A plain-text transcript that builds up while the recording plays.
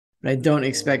but I don't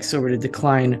expect silver to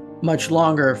decline much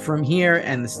longer from here,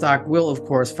 and the stock will, of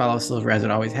course, follow silver as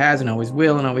it always has and always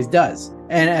will and always does.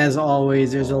 And as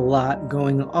always, there's a lot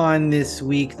going on this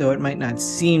week, though it might not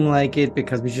seem like it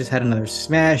because we just had another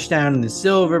smash down in the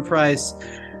silver price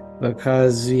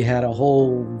because we had a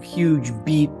whole huge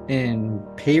beat in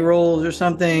payrolls or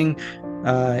something.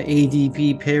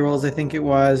 ADP payrolls, I think it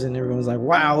was, and everyone was like,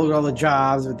 wow, look at all the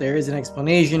jobs, but there is an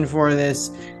explanation for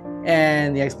this.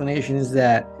 And the explanation is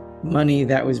that money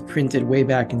that was printed way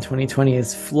back in 2020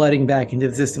 is flooding back into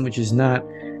the system, which is not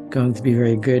going to be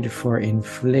very good for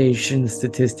inflation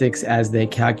statistics as they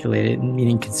calculate it,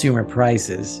 meaning consumer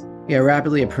prices. We are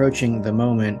rapidly approaching the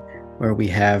moment where we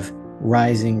have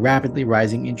rapidly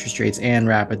rising interest rates and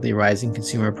rapidly rising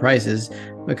consumer prices,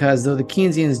 because though the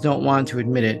Keynesians don't want to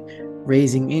admit it,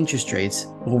 raising interest rates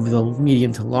over the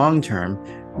medium to long term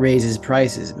raises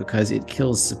prices because it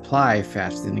kills supply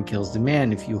faster than it kills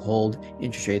demand if you hold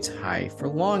interest rates high for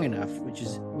long enough, which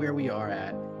is where we are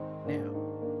at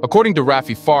now. According to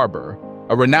Rafi Farber,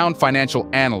 a renowned financial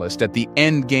analyst at the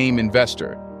Endgame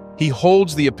Investor, he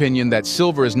holds the opinion that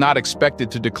silver is not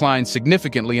expected to decline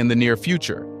significantly in the near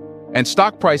future, and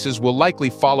stock prices will likely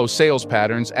follow sales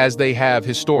patterns as they have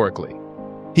historically.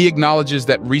 He acknowledges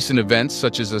that recent events,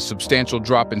 such as a substantial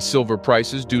drop in silver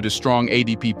prices due to strong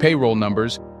ADP payroll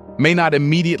numbers, may not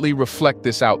immediately reflect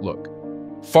this outlook.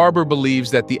 Farber believes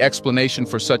that the explanation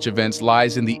for such events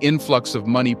lies in the influx of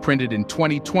money printed in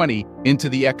 2020 into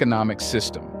the economic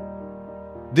system.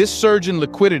 This surge in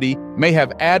liquidity may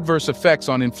have adverse effects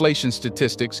on inflation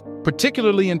statistics,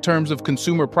 particularly in terms of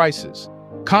consumer prices.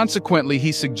 Consequently,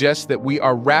 he suggests that we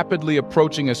are rapidly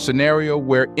approaching a scenario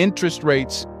where interest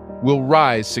rates will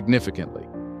rise significantly.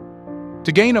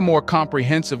 To gain a more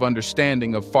comprehensive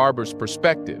understanding of Farber's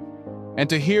perspective, and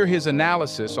to hear his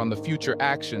analysis on the future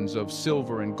actions of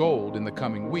silver and gold in the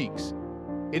coming weeks,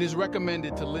 it is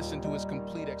recommended to listen to his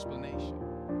complete explanation.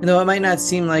 And though it might not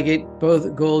seem like it,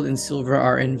 both gold and silver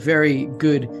are in very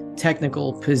good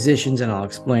technical positions, and I'll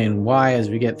explain why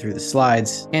as we get through the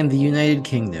slides. And the United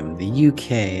Kingdom, the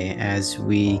UK as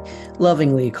we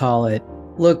lovingly call it,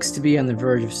 looks to be on the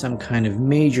verge of some kind of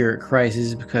major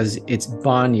crisis because its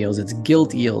bond yields, its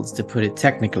gilt yields to put it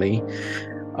technically,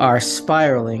 are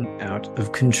spiraling out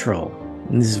of control.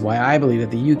 And this is why I believe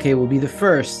that the UK will be the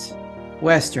first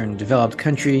Western developed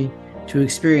country to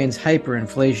experience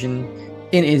hyperinflation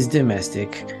in its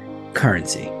domestic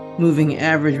currency. Moving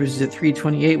average was at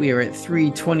 328. We are at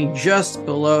 320, just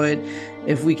below it.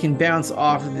 If we can bounce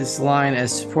off of this line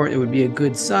as support, it would be a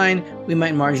good sign. We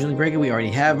might marginally break it. We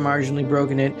already have marginally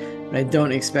broken it, but I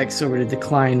don't expect silver to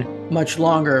decline much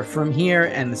longer from here,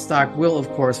 and the stock will, of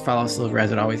course, follow silver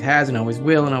as it always has and always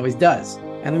will and always does.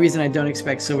 And the reason I don't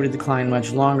expect silver to decline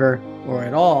much longer or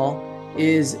at all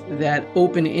is that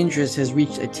open interest has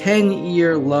reached a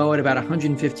 10-year low at about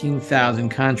 115,000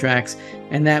 contracts,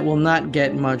 and that will not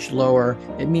get much lower.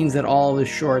 It means that all the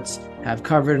shorts have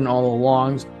covered and all the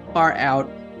longs are out,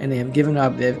 and they have given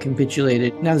up, they have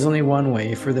capitulated. Now there's only one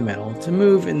way for the metal to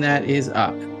move, and that is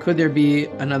up. Could there be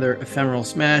another ephemeral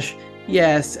smash?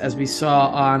 Yes, as we saw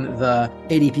on the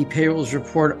ADP payrolls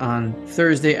report on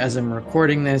Thursday as I'm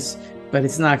recording this, but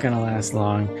it's not going to last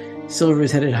long. Silver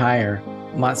is headed higher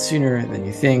a lot sooner than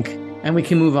you think, and we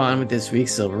can move on with this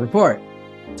week's silver report.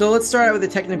 So let's start out with the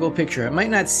technical picture. It might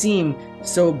not seem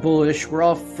so bullish. We're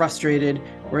all frustrated.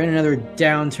 We're in another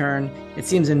downturn. It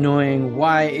seems annoying.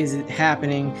 Why is it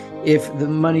happening if the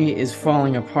money is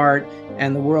falling apart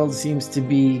and the world seems to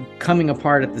be coming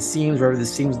apart at the seams? Wherever the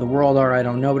seams of the world are, I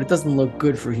don't know, but it doesn't look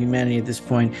good for humanity at this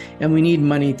point. And we need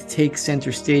money to take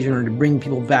center stage in order to bring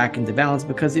people back into balance,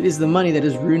 because it is the money that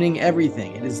is ruining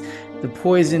everything. It is the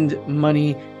poisoned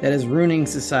money that is ruining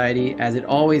society, as it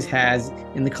always has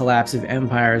in the collapse of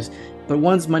empires. But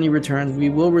once money returns, we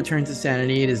will return to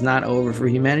sanity. It is not over for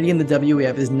humanity, and the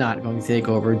WEF is not going to take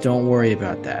over. Don't worry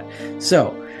about that.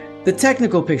 So, the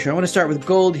technical picture, I want to start with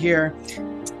gold here.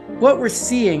 What we're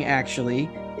seeing actually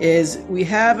is we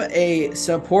have a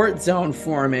support zone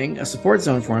forming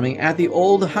at the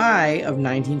old high of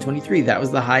 1923. That was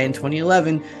the high in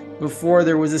 2011, before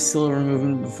there was a silver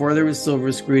movement, before there was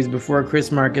silver squeeze, before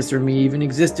Chris Marcus or me even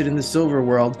existed in the silver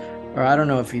world. Or I don't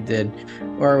know if he did,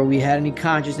 or we had any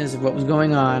consciousness of what was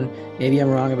going on. Maybe I'm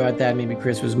wrong about that. Maybe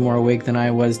Chris was more awake than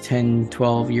I was 10,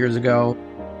 12 years ago.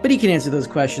 But he can answer those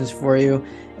questions for you.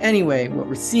 Anyway, what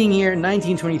we're seeing here,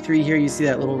 1923 here, you see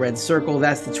that little red circle.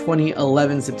 That's the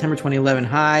September 2011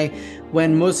 high,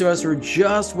 when most of us were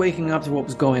just waking up to what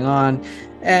was going on.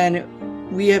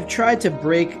 And we have tried to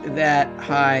break that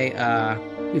high.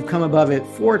 We've come above it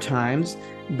 4 times.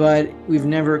 but we've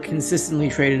never consistently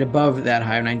traded above that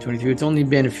high of 1923. It's only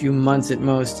been a few months at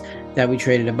most that we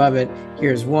traded above it.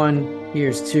 Here's 1,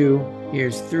 here's 2,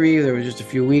 here's 3. There was just a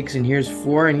few weeks, and here's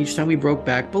 4, and each time we broke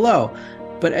back below.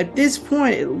 But at this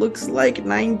point, it looks like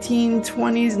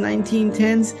 1920s,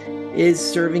 1910s is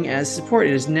serving as support.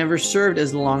 It has never served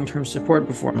as long-term support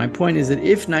before. My point is that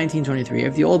if 1923,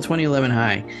 if the old 2011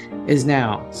 high is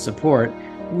now support,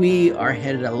 we are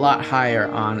headed a lot higher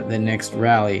on the next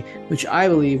rally, which I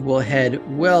believe will head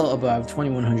well above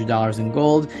 $2,100 in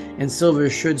gold, and silver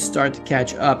should start to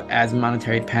catch up as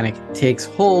monetary panic takes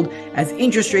hold, as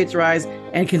interest rates rise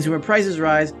and consumer prices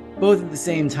rise, both at the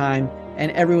same time,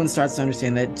 and everyone starts to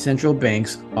understand that central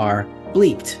banks are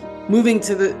bleeped. Moving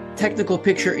to the technical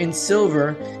picture in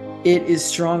silver, it is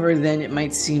stronger than it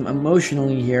might seem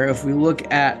emotionally here. If we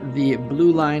look at the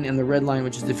blue line and the red line,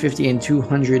 which is the 50 and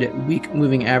 200 week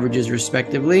moving averages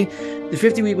respectively, the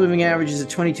 50 week moving average is at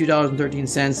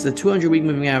 $22.13. The 200 week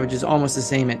moving average is almost the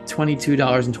same at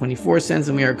 $22.24,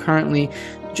 and we are currently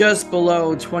just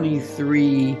below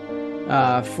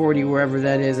 23.40, wherever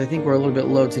that is. I think we're a little bit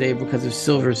low today because of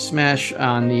silver's smash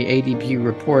on the ADP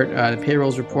report, the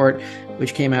payrolls report,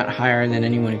 which came out higher than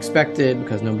anyone expected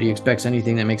because nobody expects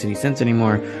anything that makes any sense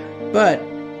anymore. But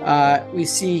we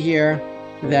see here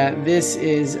that this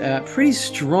is a pretty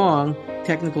strong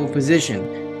technical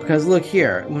position, because look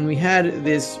here, when we had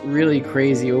this really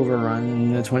crazy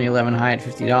overrun, the 2011 high at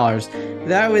 $50,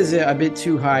 that was a bit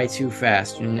too high too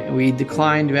fast, and we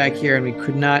declined back here, and we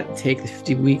could not take the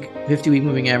 50 week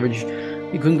moving average.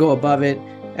 We couldn't go above it,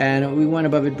 and we went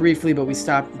above it briefly, but we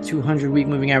stopped the 200 week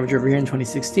moving average over here in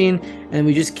 2016, and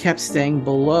we just kept staying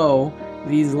below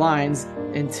these lines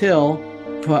until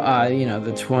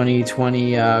the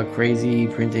 2020 crazy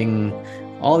printing,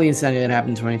 all the insanity that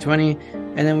happened in 2020,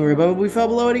 and then we fell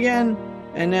below it again,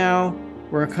 and now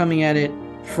we're coming at it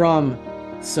from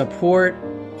support.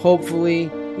 Hopefully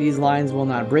these lines will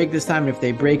not break this time, and if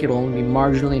they break, it'll only be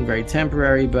marginally and very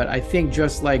temporary. But I think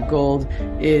just like gold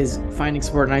is finding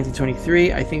support in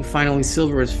 1923, I think finally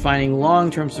silver is finding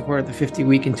long-term support at the 50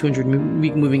 week and 200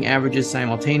 week moving averages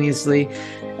simultaneously,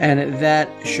 and that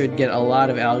should get a lot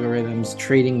of algorithms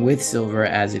trading with silver,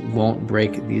 as it won't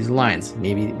break these lines.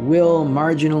 Maybe it will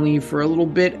marginally for a little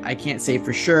bit, I can't say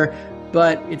for sure,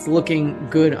 but it's looking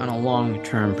good on a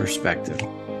long-term perspective.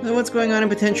 So what's going on in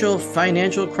potential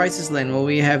financial crisis land? Well,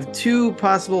 we have two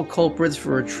possible culprits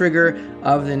for a trigger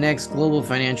of the next global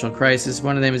financial crisis.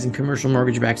 One of them is in commercial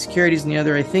mortgage-backed securities, and the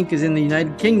other, I think, is in the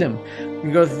United Kingdom. We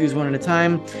can go through these one at a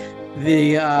time.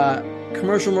 The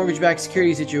commercial mortgage-backed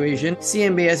security situation,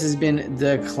 CMBS has been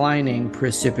declining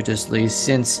precipitously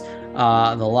since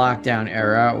the lockdown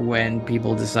era, when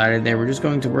people decided they were just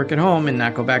going to work at home and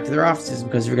not go back to their offices,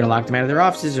 because if you're going to lock them out of their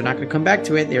offices, they're not going to come back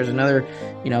to it. There's another,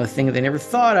 thing that they never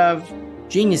thought of.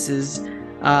 Geniuses.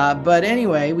 But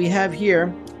anyway, we have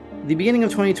here the beginning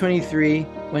of 2023,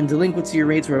 when delinquency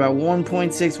rates were about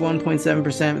 1.6,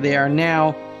 1.7%. They are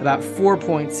now about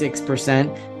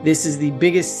 4.6%. This is the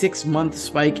biggest 6-month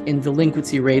spike in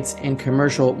delinquency rates in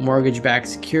commercial mortgage-backed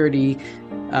securities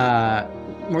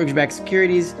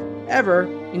ever,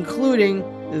 including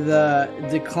the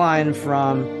decline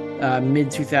from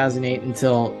mid-2008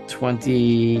 until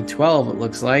 2012, it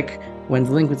looks like, when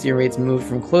delinquency rates moved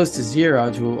from close to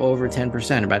 0 to over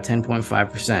 10%, about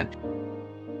 10.5%.